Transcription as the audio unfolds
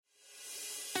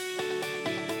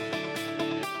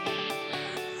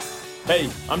Hey,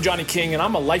 I'm Johnny King, and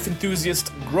I'm a life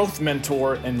enthusiast, growth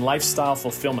mentor, and lifestyle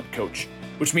fulfillment coach,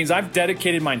 which means I've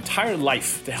dedicated my entire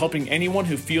life to helping anyone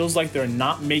who feels like they're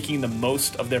not making the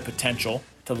most of their potential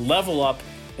to level up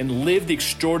and live the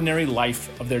extraordinary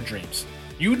life of their dreams.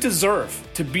 You deserve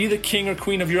to be the king or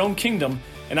queen of your own kingdom,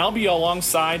 and I'll be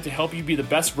alongside to help you be the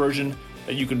best version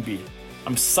that you can be.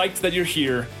 I'm psyched that you're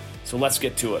here, so let's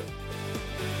get to it.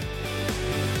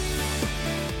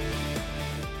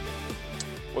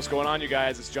 What's going on, you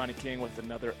guys? It's Johnny King with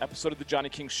another episode of The Johnny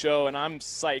King Show, and I'm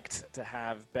psyched to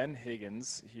have Ben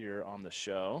Higgins here on the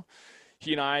show.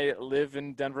 He and I live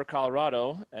in Denver,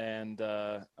 Colorado, and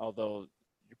although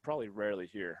you're probably rarely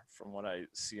here from what I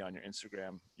see on your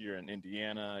Instagram, you're in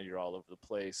Indiana, you're all over the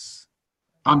place.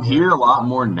 I'm here a lot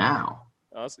more now.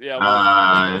 Yeah,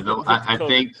 well, I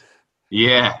think,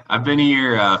 yeah, I've been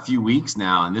here a few weeks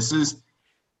now, and this is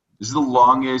the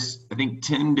longest. I think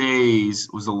 10 days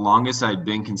was the longest I'd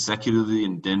been consecutively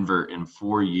in Denver in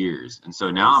 4 years. And so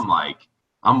now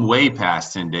I'm way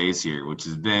past 10 days here, which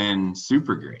has been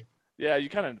super great. Yeah,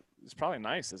 it's probably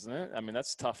nice, isn't it? I mean,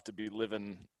 that's tough to be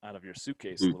living out of your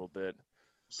suitcase a little bit.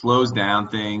 Slows down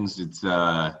things. It's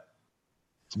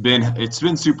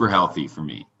been super healthy for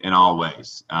me in all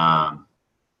ways.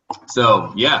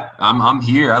 So yeah, I'm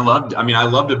here. I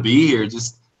love to be here.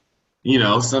 Just,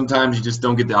 sometimes you just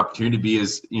don't get the opportunity to be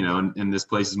as, in this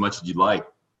place as much as you'd like.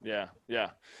 Yeah.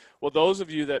 Well, those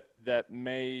of you that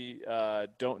may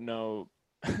don't know,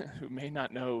 who may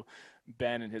not know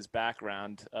Ben and his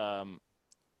background,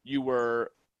 you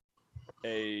were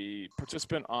a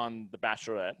participant on The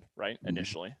Bachelorette, right?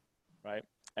 Initially, right?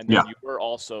 And then you were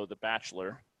also The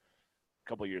Bachelor a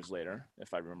couple years later,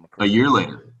 if I remember correctly. A year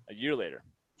later.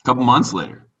 A couple months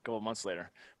later.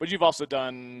 But you've also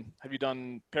have you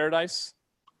done Paradise?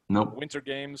 Nope. Winter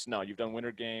Games? No, you've done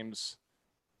Winter Games.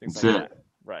 That's it. That.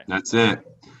 Right. That's it.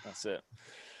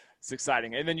 It's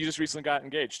exciting. And then you just recently got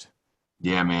engaged.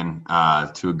 Yeah, man.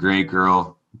 To a great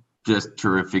girl, just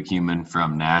terrific human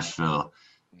from Nashville.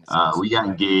 We got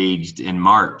engaged in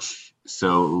March.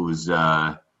 So it was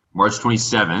March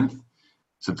 27th.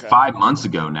 So it's 5 months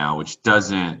ago now, which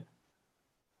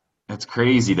that's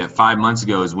crazy that 5 months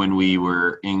ago is when we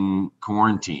were in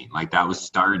quarantine. Like that was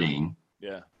starting.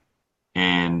 Yeah.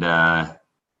 And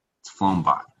it's flown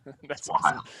by. That's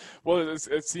awesome. Well,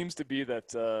 it seems to be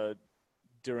that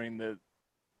during the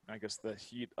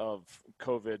heat of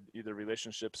COVID, either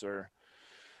relationships or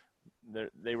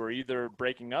they were either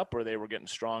breaking up or they were getting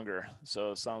stronger.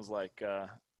 So it sounds like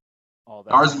all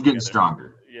that. Ours is getting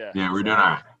stronger. Yeah. Yeah, we're doing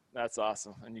all right. That's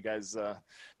awesome. And you guys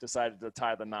decided to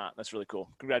tie the knot. That's really cool.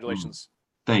 Congratulations.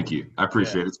 Thank you. I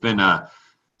appreciate it. It's been a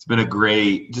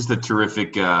great, just a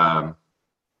terrific. My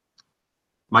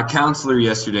counselor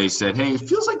yesterday said, "Hey, it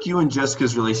feels like you and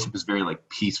Jessica's relationship is very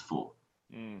peaceful."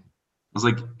 I was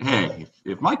like, "Hey,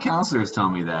 if my counselor is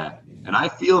telling me that, and I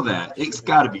feel that, it's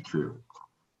got to be true."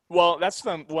 Well, that's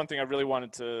the one thing I really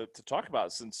wanted to talk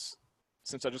about since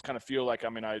I just kind of feel like,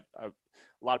 a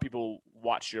lot of people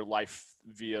watch your life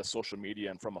via social media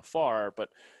and from afar, but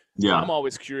I'm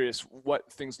always curious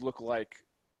what things look like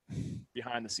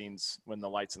behind the scenes when the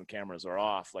lights and the cameras are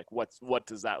off. Like what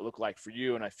does that look like for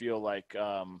you? And I feel like,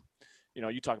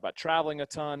 you talk about traveling a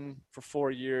ton for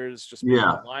 4 years, just being in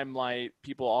the limelight,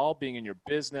 people all being in your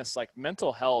business, like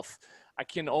mental health. I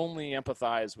can only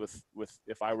empathize with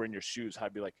if I were in your shoes,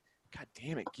 I'd be like, God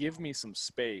damn it, give me some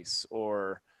space,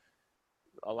 or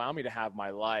allow me to have my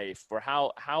life. Or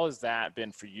how has that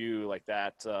been for you? Like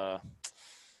that,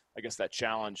 that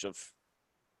challenge of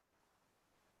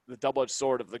the double-edged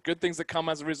sword of the good things that come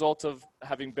as a result of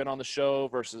having been on the show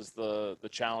versus the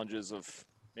challenges of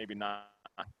maybe not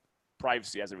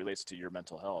privacy as it relates to your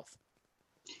mental health.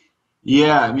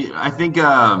 Yeah. I think,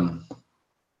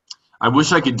 I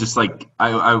wish I could just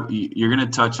you're going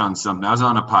to touch on something. I was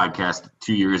on a podcast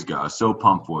 2 years ago. I was so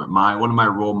pumped for it. One of my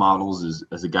role models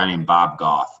is a guy named Bob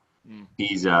Goff.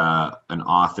 He's an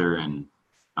author, and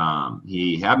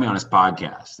he had me on his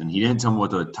podcast, and he didn't tell me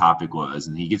what the topic was.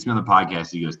 And he gets me on the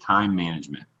podcast. He goes, time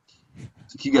management.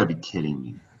 It's like, you got to be kidding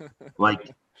me. I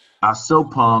was so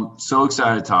pumped, so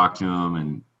excited to talk to him.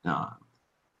 And,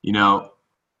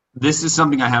 this is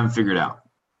something I haven't figured out.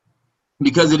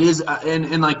 Because it is,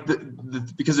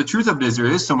 because the truth of it is, there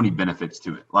is so many benefits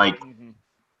to it.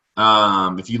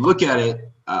 If you look at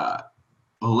it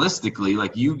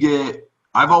holistically,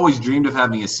 I've always dreamed of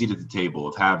having a seat at the table,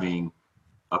 of having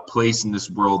a place in this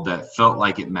world that felt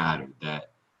like it mattered,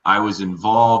 that I was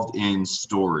involved in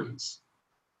stories.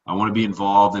 I want to be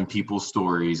involved in people's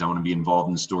stories. I want to be involved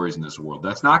in stories in this world.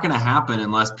 That's not going to happen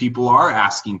unless people are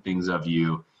asking things of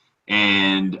you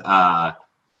and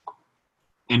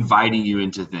inviting you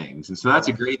into things. And so that's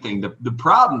a great thing. The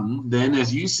problem then,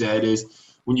 as you said, is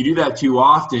when you do that too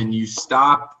often, you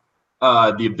stop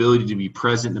the ability to be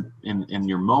present in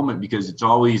your moment, because it's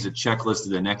always a checklist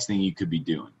of the next thing you could be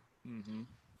doing.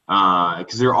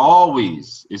 Because there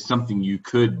always is something you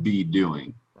could be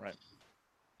doing. Right.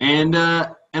 And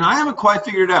I haven't quite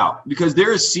figured it out, because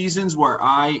there are seasons where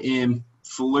I am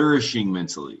flourishing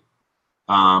mentally.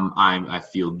 I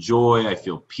feel joy, I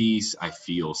feel peace, I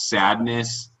feel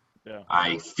sadness,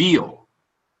 I feel.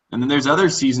 And then there's other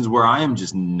seasons where I am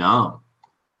just numb,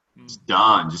 just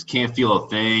done, just can't feel a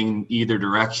thing either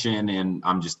direction, and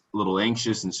I'm just a little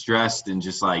anxious and stressed and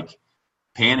just like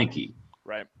panicky.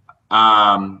 Right.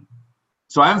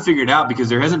 So I haven't figured it out, because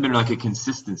there hasn't been like a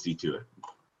consistency to it.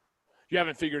 You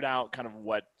haven't figured out kind of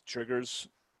what triggers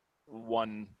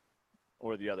one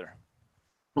or the other.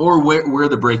 Or where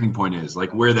the breaking point is,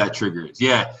 like where that trigger is.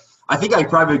 Yeah, I think I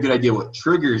probably have a good idea what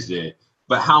triggers it,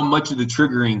 but how much of the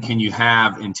triggering can you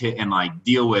have and like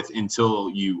deal with until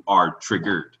you are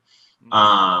triggered?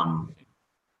 And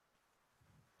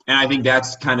I think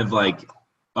that's kind of like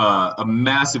a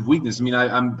massive weakness. I mean,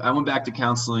 I went back to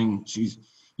counseling.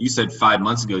 You said 5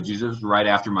 months ago. Geez, it was right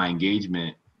after my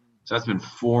engagement. So that's been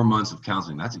 4 months of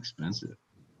counseling. That's expensive.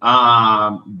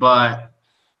 But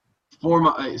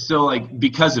so like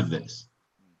because of this,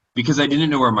 because I didn't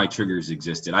know where my triggers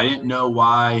existed. I didn't know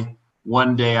why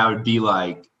one day I would be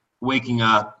like waking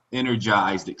up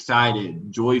energized,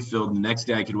 excited, joy-filled, and the next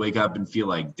day I could wake up and feel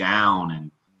like down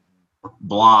and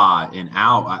blah and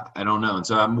out. I don't know. And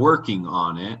so I'm working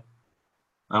on it.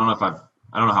 I don't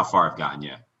know how far I've gotten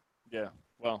yet. Yeah.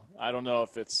 Well, I don't know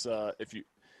if it's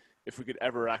if we could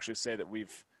ever actually say that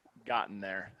we've gotten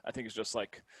there. I think it's just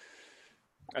like,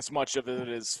 as much of it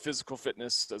is physical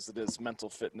fitness as it is mental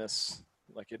fitness.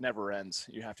 Like, it never ends.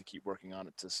 You have to keep working on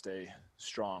it to stay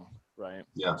strong, right?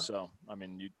 Yeah. So, I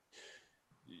mean,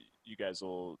 you guys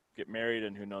will get married,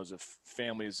 and who knows if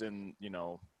family's in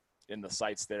the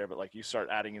sights there, but like you start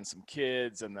adding in some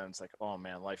kids, and then it's like, oh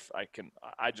man, life.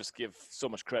 I just give so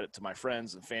much credit to my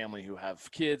friends and family who have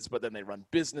kids, but then they run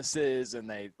businesses, and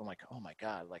I'm like, oh my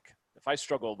God, like if I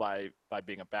struggle by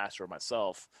being a bachelor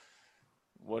myself,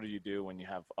 what do you do when you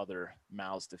have other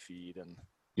mouths to feed and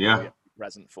be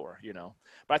present for,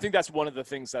 But I think that's one of the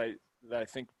things that I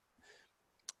think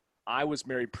I was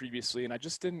married previously, and I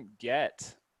just didn't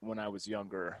get when I was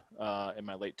younger, in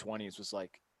my late 20s, was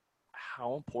like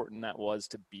how important that was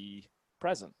to be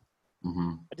present.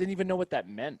 I didn't even know what that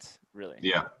meant, really.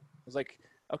 Yeah. I was like,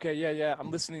 okay, yeah,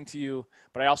 I'm listening to you,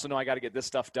 but I also know I got to get this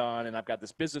stuff done, and I've got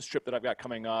this business trip that I've got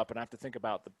coming up, and I have to think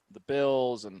about the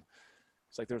bills, and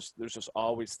it's like there's just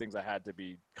always things I had to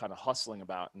be kind of hustling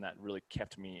about, and that really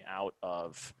kept me out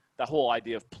of that whole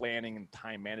idea of planning and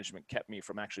time management. Kept me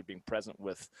from actually being present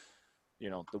with,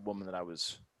 the woman that I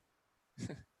was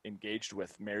engaged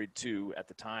with, married to at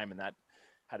the time, and that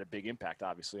had a big impact,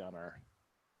 obviously, on our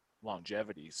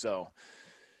longevity. So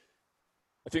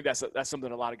I think that's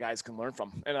something a lot of guys can learn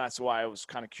from, and that's why I was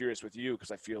kind of curious with you,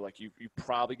 because I feel like you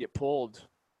probably get pulled,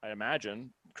 I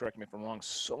imagine, correct me if I'm wrong,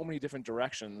 so many different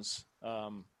directions,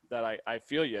 that I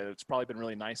feel you. It's probably been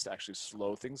really nice to actually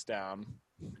slow things down,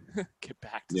 get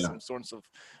back to some sorts of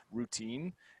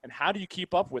routine. And how do you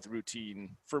keep up with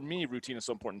routine? For me, routine is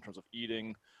so important in terms of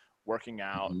eating, working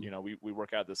out. We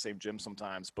work out at the same gym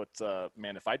sometimes, but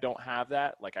man, if I don't have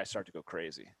that, like I start to go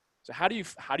crazy. So how do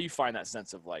you find that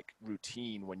sense of like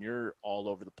routine when you're all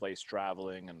over the place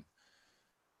traveling and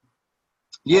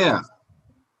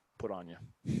put on you?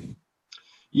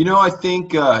 I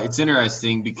think it's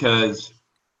interesting, because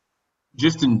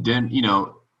just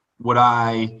what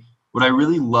I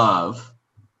really love,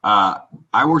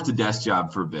 I worked a desk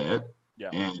job for a bit,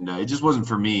 and it just wasn't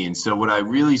for me. And so what I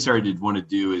really started to want to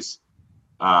do is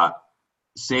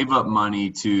save up money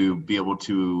to be able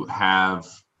to have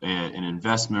an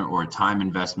investment or a time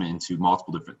investment into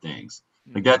multiple different things.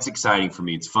 Like, that's exciting for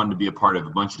me. It's fun to be a part of a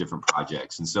bunch of different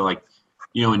projects. And so like,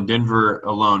 in Denver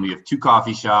alone, we have 2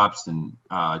 coffee shops and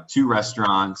 2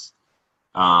 restaurants.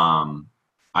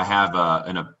 I have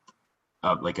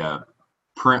a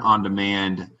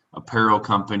print-on-demand apparel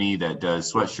company that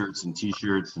does sweatshirts and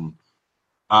T-shirts, and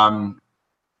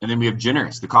then we have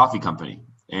Generous, the coffee company,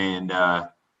 and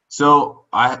so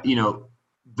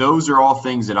those are all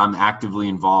things that I'm actively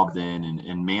involved in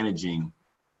and managing.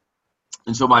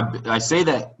 And so I say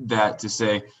that to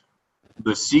say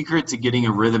the secret to getting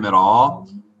a rhythm at all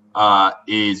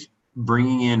is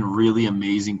bringing in really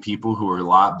amazing people who are a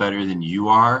lot better than you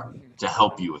are to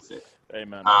help you with it.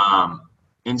 Amen.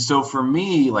 And so for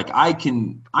me, like I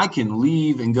can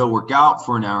leave and go work out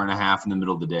for an hour and a half in the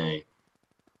middle of the day,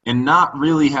 and not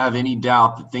really have any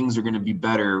doubt that things are going to be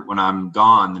better when I'm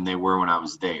gone than they were when I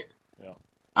was there. Yeah.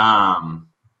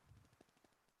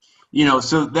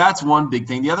 So that's one big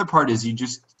thing. The other part is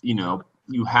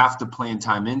you have to plan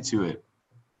time into it.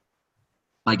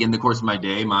 Like in the course of my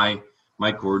day, my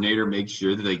coordinator makes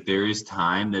sure that like there is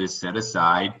time that is set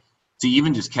aside to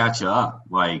even just catch up.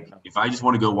 Like if I just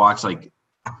want to go watch 30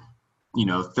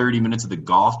 minutes of the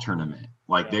golf tournament,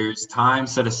 there's time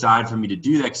set aside for me to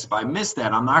do that. Because if I miss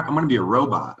that, I'm going to be a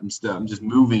robot. I'm just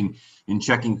moving and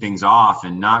checking things off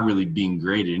and not really being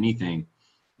great at anything.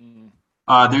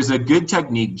 There's a good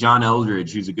technique John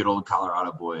Eldridge, who's a good old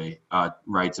Colorado boy,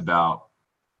 writes about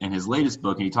in his latest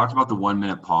book, and he talked about the 1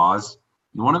 minute pause.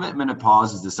 The 1 minute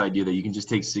pause is this idea that you can just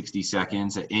take 60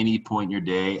 seconds at any point in your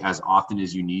day, as often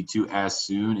as you need to, as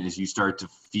soon as you start to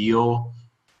feel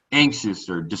anxious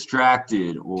or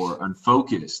distracted or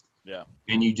unfocused. Yeah.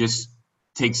 And you just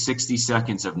take 60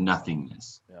 seconds of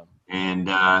nothingness. Yeah. And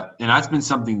that's been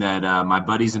something that my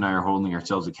buddies and I are holding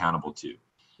ourselves accountable to.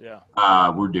 Yeah.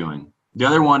 We're doing. The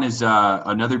other one is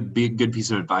another big good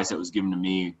piece of advice that was given to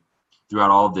me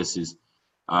throughout all of this is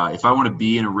if I want to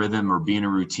be in a rhythm or be in a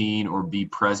routine or be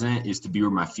present, is to be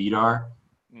where my feet are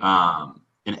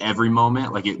in every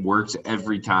moment. Like it works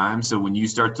every time. So when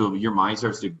your mind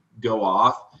starts to go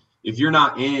off, if you're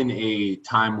not in a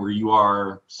time where you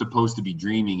are supposed to be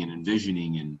dreaming and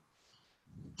envisioning and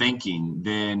thinking,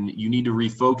 then you need to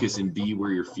refocus and be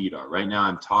where your feet are. Right now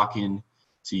I'm talking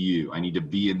to you. I need to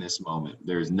be in this moment.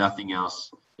 There's nothing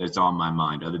else that's on my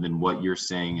mind other than what you're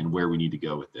saying and where we need to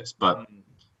go with this. But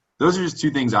those are just two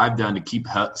things I've done to keep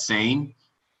sane,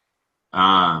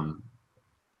 or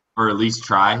at least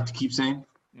try to keep sane.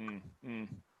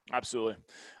 Absolutely.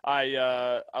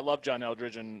 I love John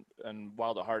Eldridge, and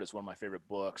Wild at Heart is one of my favorite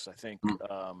books. I think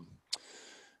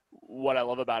what I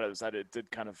love about it is that it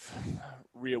did kind of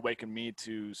reawaken me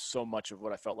to so much of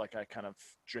what I felt like I kind of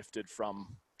drifted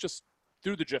from, just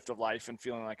through the drift of life, and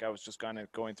feeling like I was just kind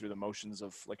of going through the motions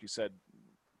of, like you said,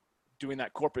 doing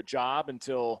that corporate job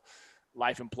until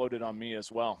life imploded on me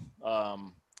as well.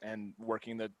 And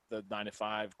working the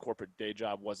 9-to-5 corporate day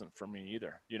job wasn't for me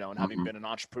either, and having been an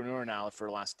entrepreneur now for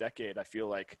the last decade, I feel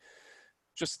like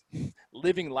just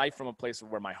living life from a place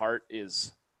of where my heart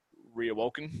is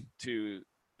reawoken to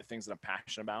the things that I'm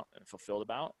passionate about and fulfilled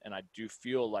about. And I do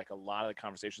feel like a lot of the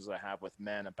conversations that I have with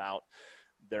men about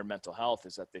their mental health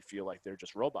is that they feel like they're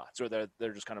just robots, or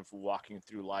they're just kind of walking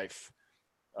through life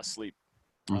asleep.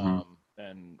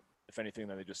 And if anything,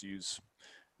 then they just use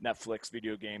Netflix,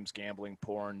 video games, gambling,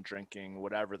 porn, drinking,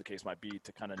 whatever the case might be,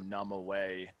 to kind of numb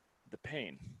away the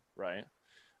pain, right?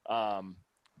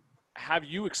 Have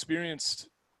you experienced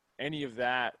any of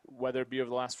that, whether it be over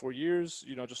the last 4 years,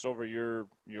 just over your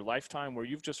lifetime, where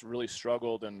you've just really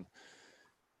struggled and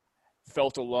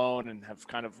felt alone and have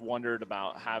kind of wondered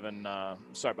about having,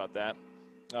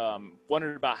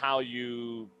 wondered about how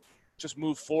you just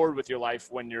move forward with your life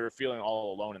when you're feeling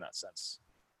all alone in that sense?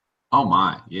 Oh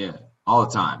my, yeah, all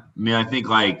the time. I mean, I think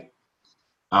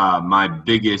my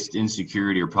biggest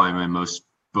insecurity, or probably my most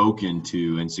spoken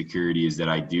to insecurity, is that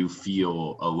I do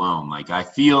feel alone. Like I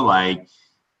feel like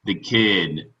the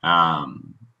kid,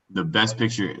 the best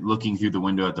picture looking through the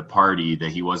window at the party that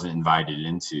he wasn't invited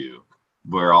into,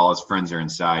 where all his friends are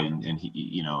inside, and he,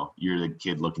 you're the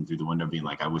kid looking through the window being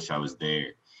like, I wish I was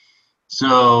there.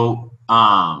 So,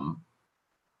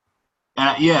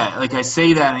 like I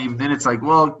say that, and even then it's like,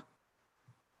 well,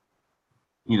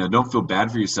 don't feel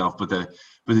bad for yourself. But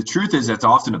the truth is that's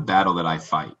often a battle that I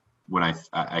fight when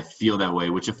I feel that way,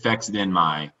 which affects then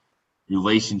my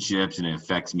relationships, and it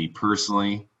affects me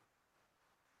personally.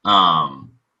 At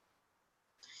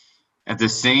the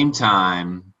same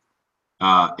time,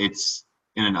 it's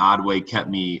in an odd way kept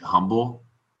me humble.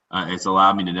 It's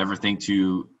allowed me to never think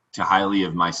too highly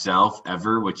of myself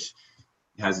ever, which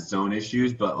has its own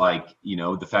issues. But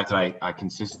the fact that I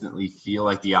consistently feel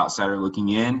like the outsider looking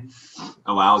in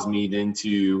allows me then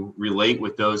to relate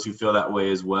with those who feel that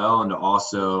way as well, and to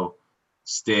also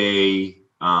stay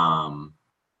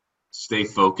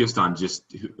focused on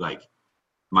just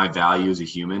my value as a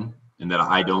human, and that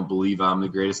I don't believe I'm the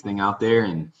greatest thing out there.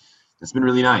 And it's been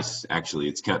really nice, actually.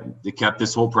 It kept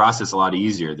this whole process a lot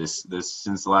easier. This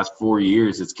since the last 4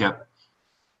 years, it's kept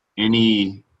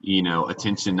any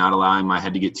attention not allowing my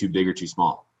head to get too big or too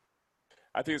small.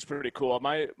 I think it's pretty cool.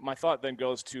 My thought then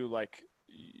goes to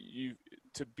you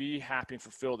to be happy and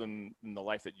fulfilled in the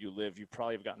life that you live. You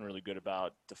probably have gotten really good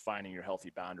about defining your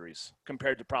healthy boundaries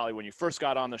compared to probably when you first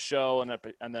got on the show,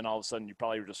 and then all of a sudden you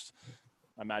probably were just,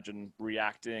 imagine,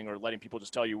 reacting or letting people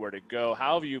just tell you where to go.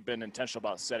 How have you been intentional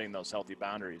about setting those healthy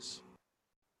boundaries?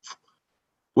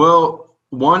 Well,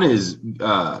 one is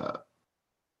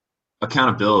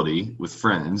accountability with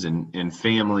friends and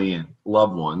family and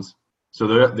loved ones.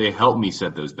 So they help me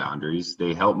set those boundaries.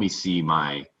 They help me see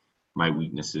my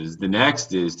weaknesses. The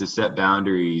next is to set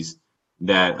boundaries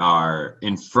that are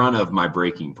in front of my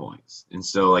breaking points. And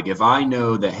so like if I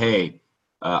know that, hey,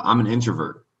 I'm an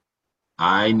introvert,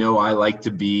 I know I like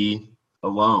to be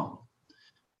alone.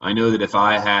 I know that if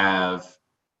I have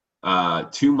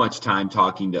too much time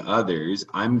talking to others,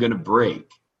 I'm going to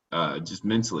break just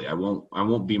mentally. I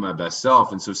won't be my best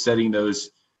self. And so setting those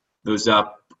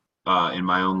up in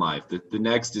my own life. The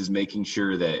next is making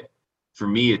sure that for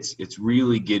me, it's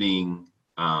really getting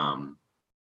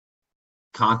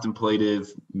contemplative,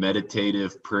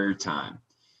 meditative prayer time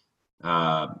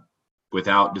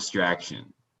without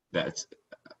distraction. That's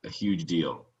a huge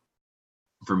deal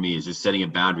for me, is just setting a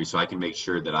boundary so I can make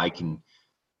sure that I can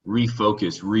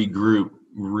refocus, regroup,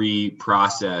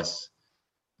 reprocess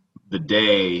the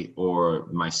day or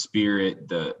my spirit,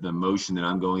 the emotion that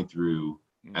I'm going through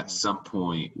at some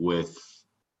point with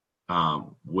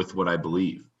what I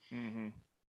believe.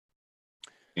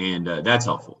 And that's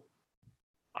helpful.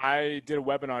 I did a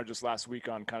webinar just last week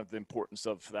on kind of the importance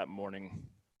of that morning,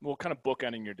 well, kind of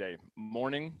bookending your day,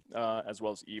 morning as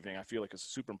well as evening. I feel like it's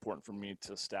super important for me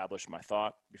to establish my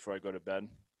thought before I go to bed,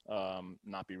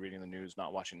 not be reading the news,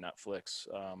 not watching Netflix,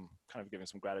 kind of giving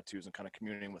some gratitudes and kind of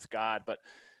communing with God. But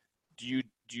do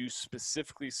you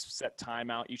specifically set time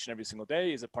out each and every single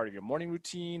day? Is it part of your morning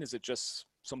routine? Is it just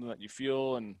something that you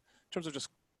feel in terms of just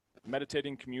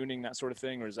meditating, communing, that sort of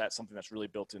thing? Or is that something that's really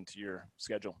built into your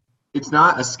schedule? It's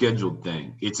not a scheduled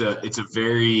thing. It's a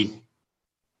very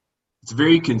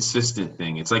consistent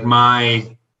thing. It's like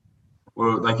it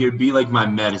would be like my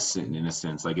medicine in a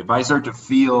sense. Like if I start to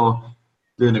feel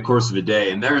during the course of a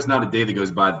day, and there is not a day that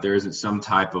goes by that there isn't some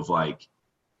type of like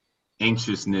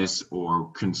anxiousness or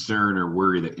concern or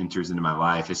worry that enters into my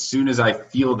life. As soon as I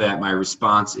feel that, my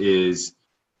response is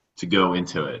to go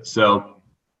into it. So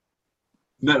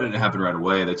that didn't happen right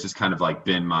away. That's just kind of like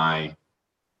been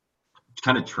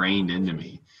kind of trained into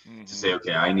me to say,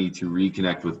 okay, I need to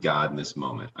reconnect with God in this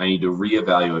moment. I need to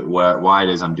reevaluate why it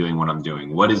is I'm doing what I'm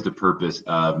doing. What is the purpose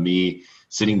of me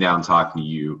sitting down talking to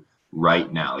you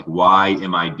right now? Like, why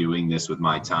am I doing this with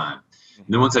my time? And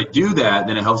then once I do that,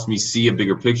 then it helps me see a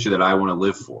bigger picture that I want to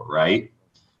live for, right?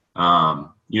 A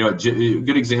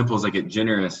good example is like at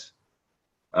Generous.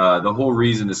 The whole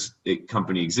reason this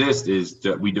company exists is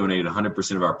that we donated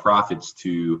 100% of our profits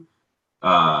to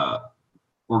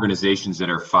organizations that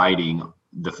are fighting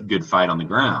the good fight on the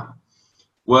ground.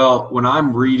 Well, when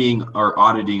I'm reading or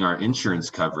auditing our insurance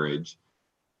coverage,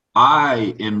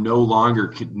 I am no longer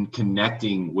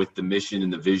connecting with the mission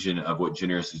and the vision of what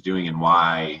Generous is doing and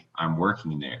why I'm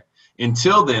working there.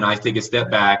 Until then, I take a step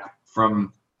back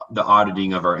from the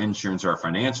auditing of our insurance or our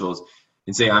financials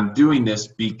and say, I'm doing this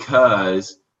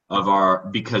because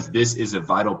this is a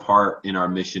vital part in our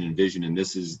mission and vision, and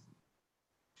this is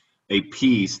a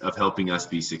piece of helping us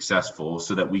be successful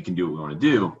so that we can do what we want to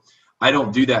do. I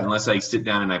don't do that unless I sit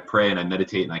down and I pray and I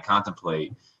meditate and I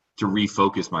contemplate to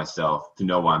refocus myself to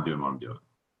know why I'm doing what I'm doing.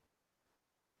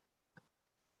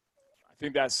 I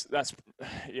think that's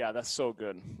so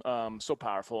good. So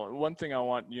powerful. And one thing I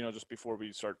want, just before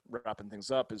we start wrapping things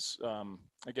up is,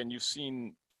 again, you've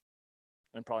seen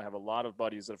and probably have a lot of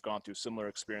buddies that have gone through similar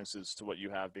experiences to what you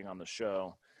have being on the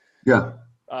show. Yeah.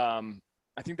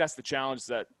 I think that's the challenge,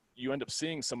 that you end up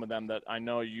seeing some of them that I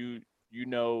know you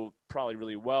probably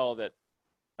really well that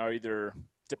are either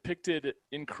depicted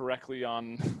incorrectly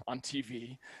on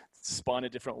TV, spun a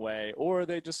different way, or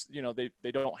they just,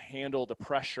 they don't handle the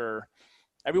pressure.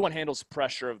 Everyone handles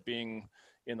pressure of being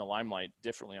in the limelight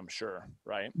differently, I'm sure,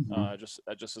 right?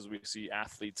 Just as we see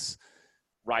athletes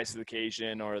rise to the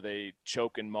occasion or they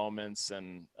choke in moments,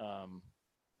 and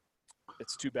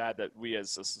it's too bad that we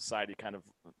as a society kind of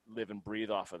live and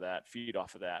breathe off of that, feed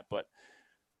off of that. But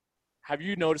have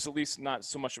you noticed, at least not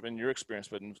so much in your experience,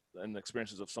 but in the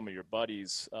experiences of some of your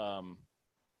buddies,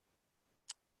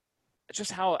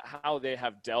 just how they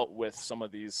have dealt with some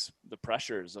of the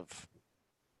pressures of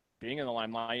being in the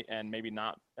limelight and maybe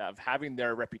not of having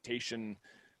their reputation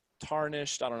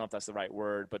tarnished? I don't know if that's the right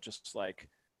word, but just like,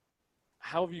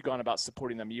 how have you gone about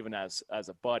supporting them even as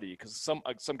a buddy? Because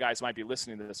some guys might be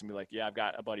listening to this and be like, yeah, I've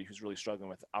got a buddy who's really struggling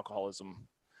with alcoholism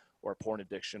or porn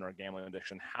addiction or gambling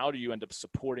addiction. How do you end up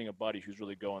supporting a buddy who's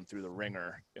really going through the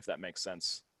ringer, if that makes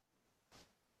sense?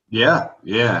 Yeah.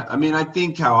 I mean, I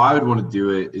think how I would want to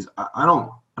do it is I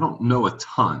don't know a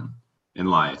ton in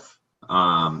life.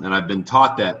 And I've been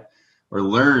taught that or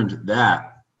learned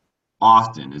that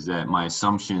often, is that my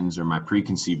assumptions or my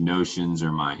preconceived notions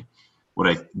or my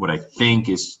what I think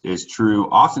is true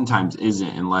oftentimes isn't,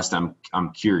 unless I'm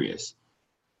curious.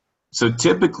 So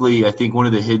typically, I think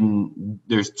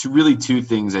there's two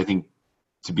things I think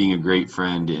to being a great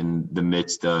friend in the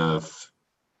midst of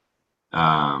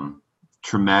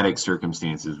traumatic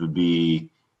circumstances would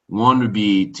be to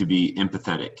be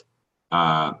empathetic.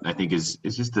 I think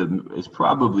is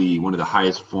probably one of the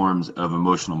highest forms of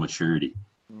emotional maturity.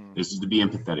 Is to be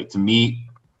empathetic, to meet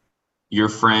your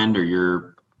friend or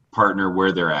your partner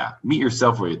where they're at, meet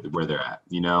yourself where they're at,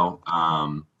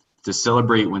 to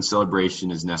celebrate when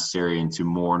celebration is necessary and to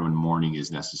mourn when mourning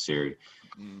is necessary.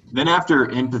 Then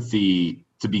after empathy,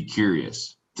 to be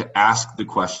curious, to ask the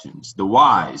questions, the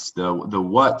whys, the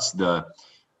whats, the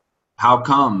how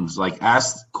comes, like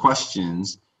ask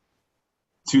questions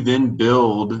to then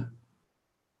build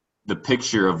the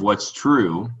picture of what's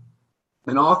true.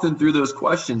 And often through those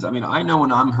questions, I mean, I know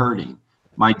when I'm hurting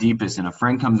my deepest and a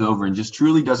friend comes over and just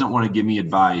truly doesn't want to give me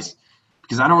advice,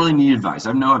 because I don't really need advice.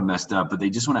 I know I've messed up, but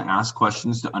they just want to ask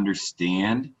questions to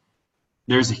understand.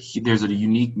 There's a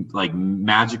unique, like,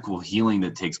 magical healing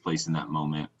that takes place in that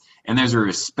moment. And there's a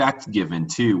respect given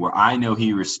too, where I know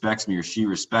he respects me or she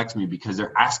respects me because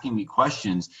they're asking me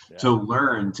questions to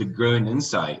learn, to grow an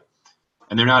insight.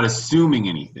 And they're not assuming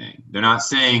anything. They're not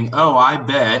saying, oh, I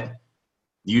bet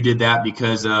you did that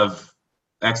because of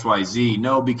XYZ.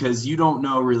 No, because you don't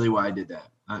know really why I did that.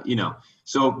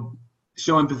 So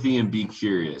show empathy and be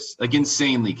curious, like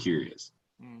insanely curious.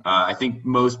 I think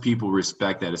most people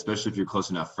respect that, especially if you're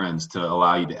close enough friends to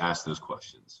allow you to ask those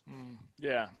questions.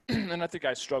 Yeah. And I think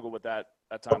I struggle with that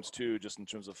at times too, just in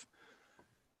terms of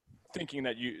thinking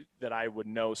that I would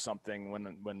know something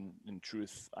when in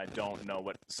truth I don't know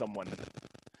what someone,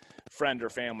 friend or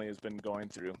family, has been going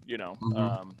through,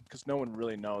 because no one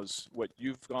really knows what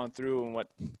you've gone through and what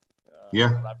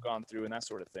I've gone through and that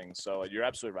sort of thing. So you're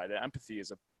absolutely right. Empathy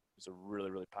is a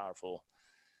really, really powerful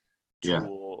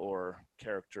tool or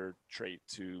character trait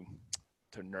to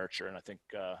nurture. And I think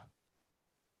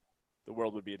the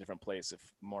world would be a different place if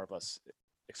more of us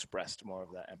expressed more of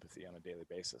that empathy on a daily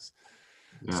basis.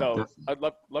 Yeah, so definitely. I'd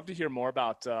love to hear more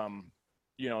about,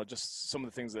 just some of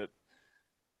the things that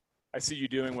I see you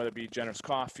doing, whether it be Generous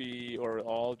Coffee or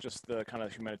all just the kind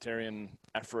of humanitarian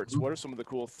efforts. What are some of the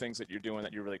cool things that you're doing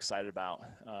that you're really excited about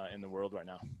in the world right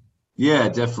now? Yeah,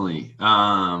 definitely.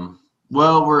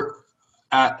 Well, we're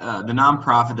at the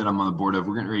nonprofit that I'm on the board of.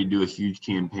 We're getting ready to do a huge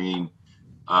campaign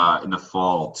in the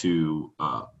fall to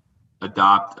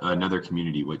adopt another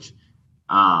community, which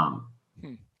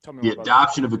the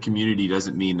adoption of a community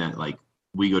doesn't mean that like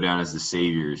we go down as the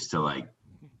saviors to like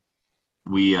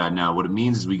no, what it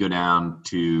means is we go down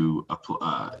to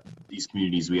these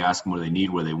communities, we ask them what do they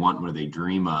need, what do they want, what do they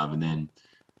dream of, and then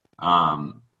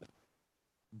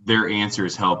their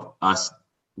answers help us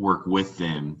work with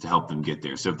them to help them get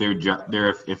there. So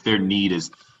if their need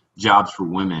is jobs for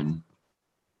women,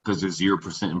 because there's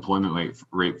 0% employment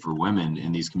rate for women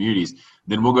in these communities,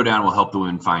 then we'll go down and we'll help the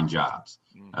women find jobs.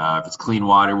 If it's clean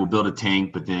water, we'll build a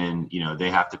tank, but then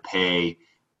they have to pay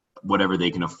whatever they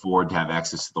can afford to have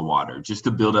access to the water, just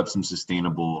to build up some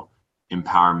sustainable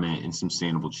empowerment and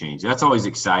sustainable change. That's always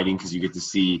exciting because you get to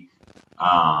see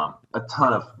a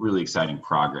ton of really exciting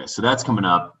progress. So that's coming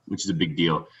up, which is a big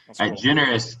deal. That's At cool.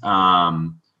 Generous,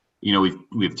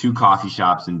 we have 2 coffee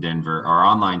shops in Denver. Our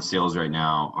online sales right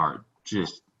now are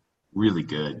just really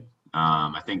good.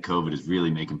 I think COVID is really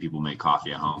making people make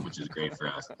coffee at home, which is great for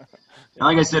us. And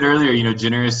like I said earlier,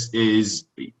 Generous is,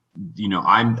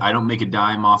 I don't make a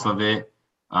dime off of it.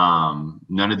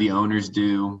 None of the owners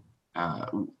do.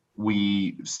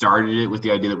 We started it with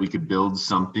the idea that we could build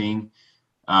something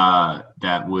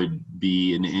that would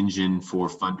be an engine for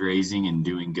fundraising and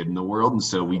doing good in the world. And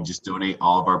so we just donate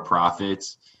all of our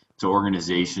profits to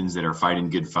organizations that are fighting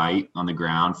good fight on the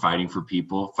ground, fighting for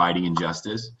people, fighting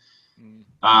injustice,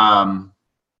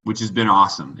 which has been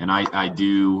awesome. And I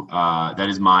do, that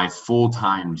is my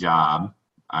full-time job.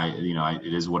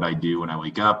 It is what I do when I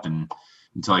wake up and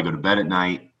until I go to bed at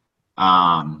night,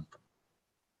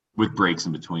 with breaks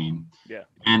in between. Yeah.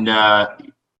 And,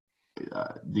 the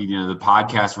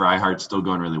podcast for iHeart's still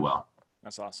going really well.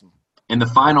 That's awesome. And the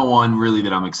final one really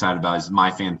that I'm excited about is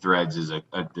My Fan Threads is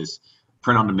this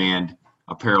print-on-demand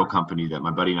apparel company that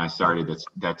my buddy and I started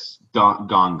that's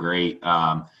gone great. You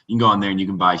can go on there and you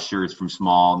can buy shirts from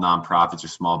small nonprofits or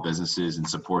small businesses and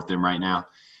support them right now.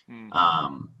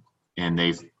 And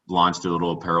they've launched their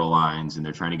little apparel lines and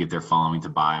they're trying to get their following to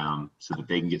buy them so that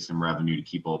they can get some revenue to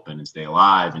keep open and stay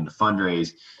alive and to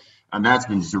fundraise. And that's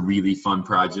been just a really fun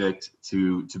project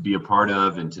to be a part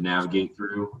of and to navigate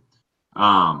through.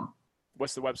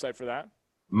 What's the website for that?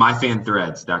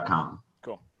 myfanthreads.com.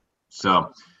 Cool.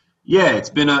 So, Yeah, it's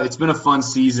been a fun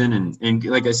season, and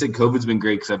like I said, COVID's been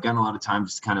great because I've gotten a lot of time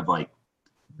just to kind of like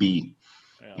be,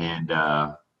 Yeah. and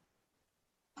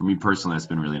for me personally, that's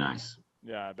been really nice.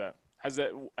 Yeah, I bet. Has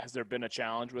there been a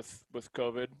challenge with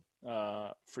COVID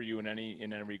for you in any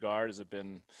regard? Has it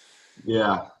been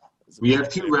Yeah, has it we been have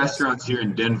two negative or restaurants positive? here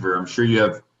in Denver. I'm sure you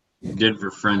have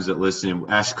Denver friends that listen.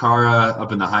 Ashkara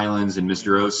up in the Highlands and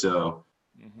Mr. Oso.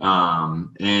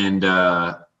 Mm-hmm. And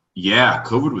yeah,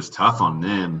 COVID was tough on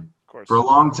them Of for a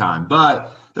course. long time,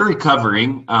 but they're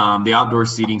recovering. The outdoor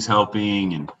seating's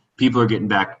helping, and people are getting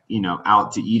back,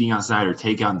 out to eating outside or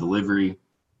takeout and delivery.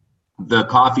 The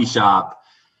coffee shop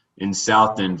in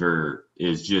South Denver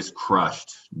is just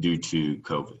crushed due to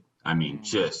COVID. I mean, Mm.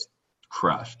 just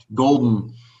crushed.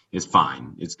 Golden is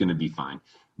fine. It's going to be fine.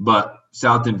 But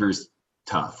South Denver's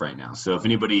tough right now. So if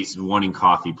anybody's wanting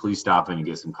coffee, please stop in and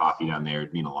get some coffee down there.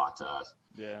 It'd mean a lot to us.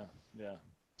 Yeah, yeah.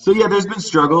 So yeah, there's been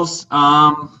struggles.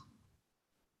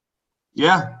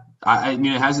 Yeah, I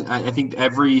mean, it has. I think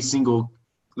every single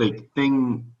like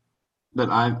thing that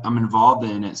I'm involved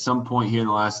in at some point here in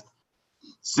the last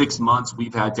 6 months,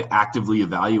 we've had to actively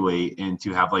evaluate and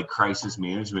to have like crisis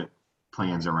management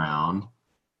plans around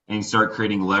and start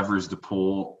creating levers to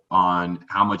pull on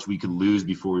how much we could lose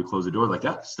before we close the door. Like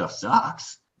that stuff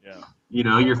sucks. Yeah.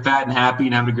 You're fat and happy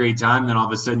and having a great time, then all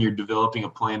of a sudden you're developing a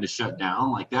plan to shut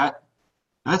down like that.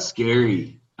 That's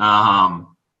scary. Who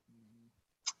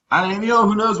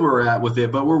knows where we're at with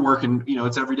it, but we're working,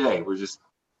 it's every day. We're just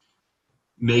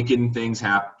making things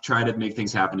happen, try to make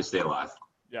things happen to stay alive.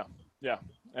 Yeah. Yeah.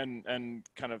 And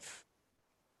kind of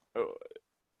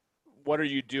what are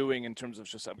you doing in terms of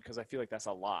just because I feel like that's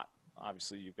a lot.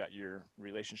 Obviously, you've got your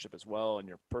relationship as well and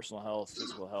your personal health,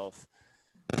 physical health.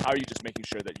 How are you just making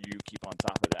sure that you keep on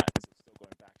top of that? Is it still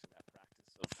going back to that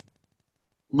practice of?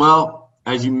 Well,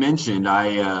 as you mentioned,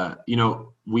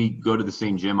 we go to the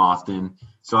same gym often.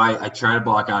 So I try to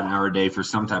block out an hour a day for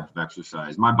some type of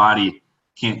exercise. My body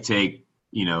can't take,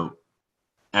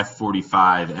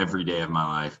 F45 every day of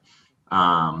my life.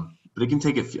 But it can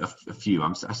take a few.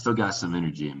 I still got some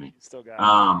energy in me. Still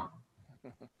got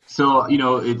it. So,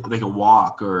 like a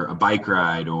walk or a bike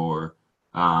ride or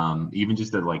even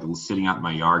just like sitting out in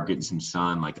my yard, getting some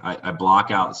sun. Like I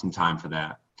block out some time for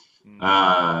that.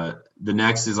 The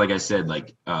next is, like I said,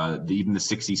 like even the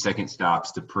 60-second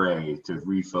stops to pray, to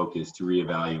refocus, to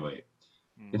reevaluate.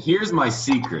 And here's my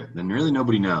secret, and really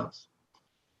nobody knows.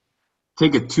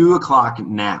 Take a 2:00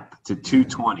 nap to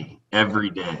 2:20 every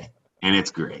day, and it's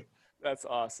great. That's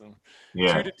awesome.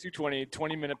 Yeah. 2 to 2:20,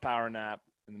 20-minute power nap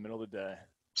in the middle of the day.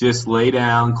 Just lay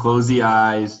down, close the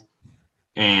eyes,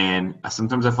 and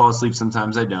sometimes I fall asleep,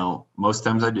 sometimes I don't. Most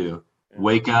times I do. Yeah.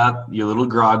 Wake up, you're a little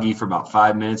groggy for about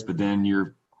 5 minutes, but then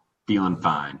you're feeling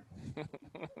fine.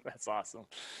 That's awesome.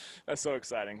 That's so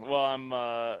exciting. Well, I'm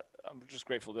just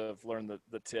grateful to have learned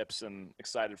the tips and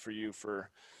excited for you for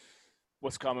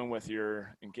what's coming with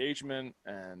your engagement.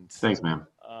 And thanks, man.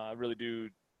 I really do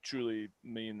truly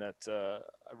mean that. I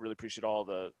really appreciate all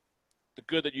the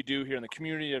good that you do here in the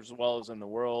community as well as in the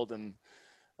world. And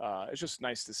it's just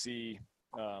nice to see,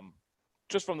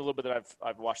 just from the little bit that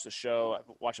I've watched the show. I've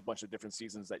watched a bunch of different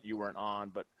seasons that you weren't on,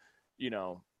 but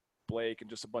Blake and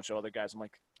just a bunch of other guys. I'm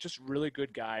like, just really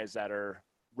good guys that are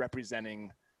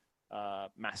representing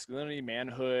masculinity,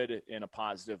 manhood in a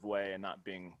positive way, and not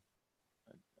being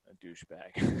a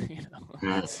douchebag.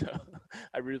 Yeah. So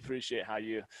I really appreciate how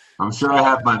you. I'm sure I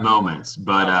have my moments,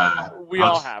 but we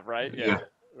all have, right? Yeah.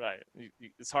 Right.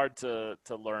 It's hard to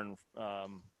learn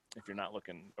if you're not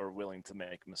looking or willing to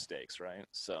make mistakes, right?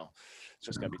 So it's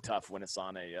just gotta be tough when it's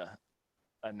on a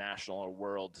national or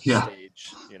world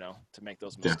stage, to make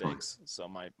those mistakes. Definitely. So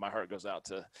my heart goes out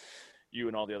to you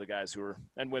and all the other guys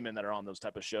and women that are on those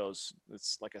type of shows.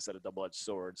 It's, like I said, a double-edged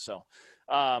sword. So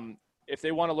if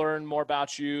they want to learn more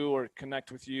about you or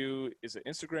connect with you, is it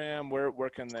Instagram? Where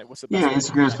can they, what's the best way?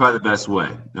 Instagram is probably the best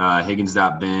way.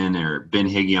 Higgins.Ben or Ben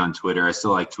Higgy on Twitter. I still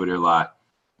like Twitter a lot.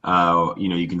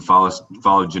 You can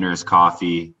follow Generous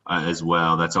Coffee as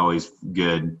well. That's always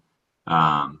good.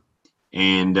 And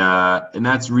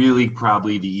that's really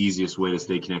probably the easiest way to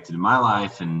stay connected in my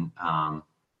life and can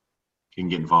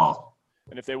get involved.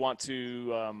 And if they want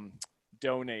to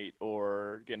donate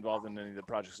or get involved in any of the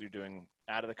projects you're doing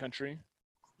out of the country?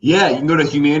 Yeah, you can go to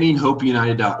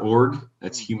humanityandhopeunited.org.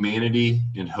 That's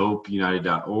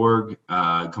humanityandhopeunited.org.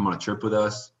 Come on a trip with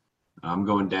us. I'm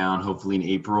going down hopefully in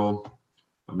April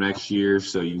of next year,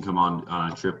 so you can come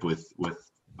on a trip with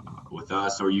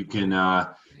us, or you can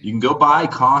go buy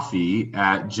coffee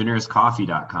at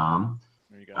generouscoffee.com.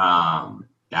 There you go.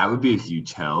 That would be a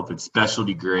huge help. It's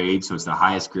specialty grade, so it's the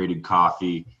highest graded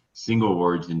coffee, single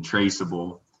origin,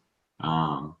 traceable.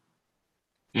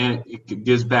 and it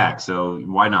gives back. So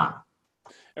why not?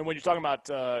 And when you're talking about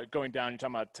going down, you're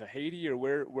talking about to Haiti, or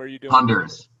where are you doing?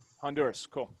 Honduras. Honduras,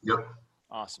 cool. Yep.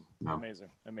 Awesome. No. Amazing.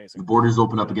 The borders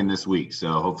open up again this week,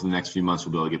 so hopefully the next few months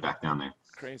we'll be able to get back down there.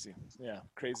 Crazy. Yeah,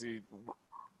 crazy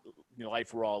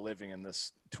life we're all living in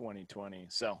this 2020.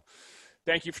 So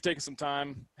thank you for taking some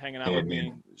time, hanging out with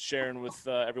me, sharing with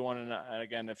everyone. And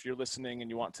again, if you're listening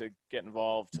and you want to get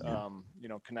involved,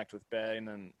 connect with Ben.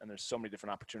 And there's so many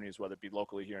different opportunities, whether it be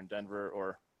locally here in Denver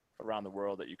or around the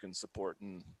world, that you can support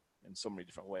in so many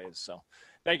different ways. So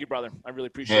thank you, brother. I really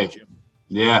appreciate you.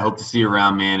 Yeah, I hope to see you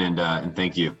around, man, and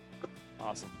thank you.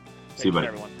 Awesome. See you, buddy.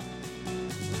 Everyone.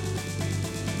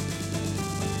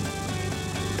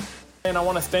 And I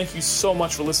want to thank you so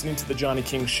much for listening to The Johnny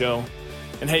King Show.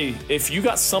 And hey, if you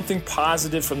got something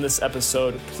positive from this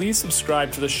episode, please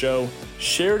subscribe to the show,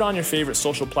 share it on your favorite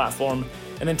social platform,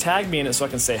 and then tag me in it so I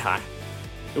can say hi.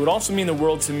 It would also mean the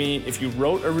world to me if you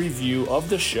wrote a review of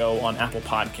the show on Apple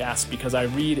Podcasts, because I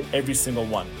read every single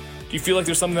one. Do you feel like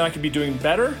there's something I could be doing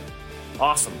better?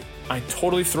 Awesome. I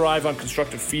totally thrive on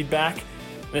constructive feedback,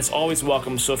 and it's always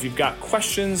welcome. So if you've got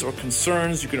questions or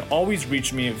concerns, you can always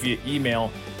reach me via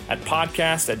email at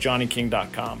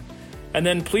podcast@johnnyking.com. And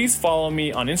then please follow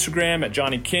me on Instagram at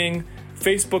Johnny King,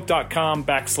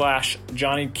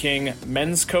 Facebook.com/Johnny King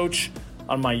Men's Coach,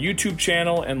 on my YouTube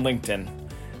channel, and LinkedIn.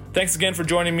 Thanks again for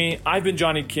joining me. I've been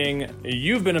Johnny King.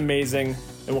 You've been amazing,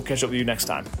 and we'll catch up with you next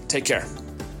time. Take care.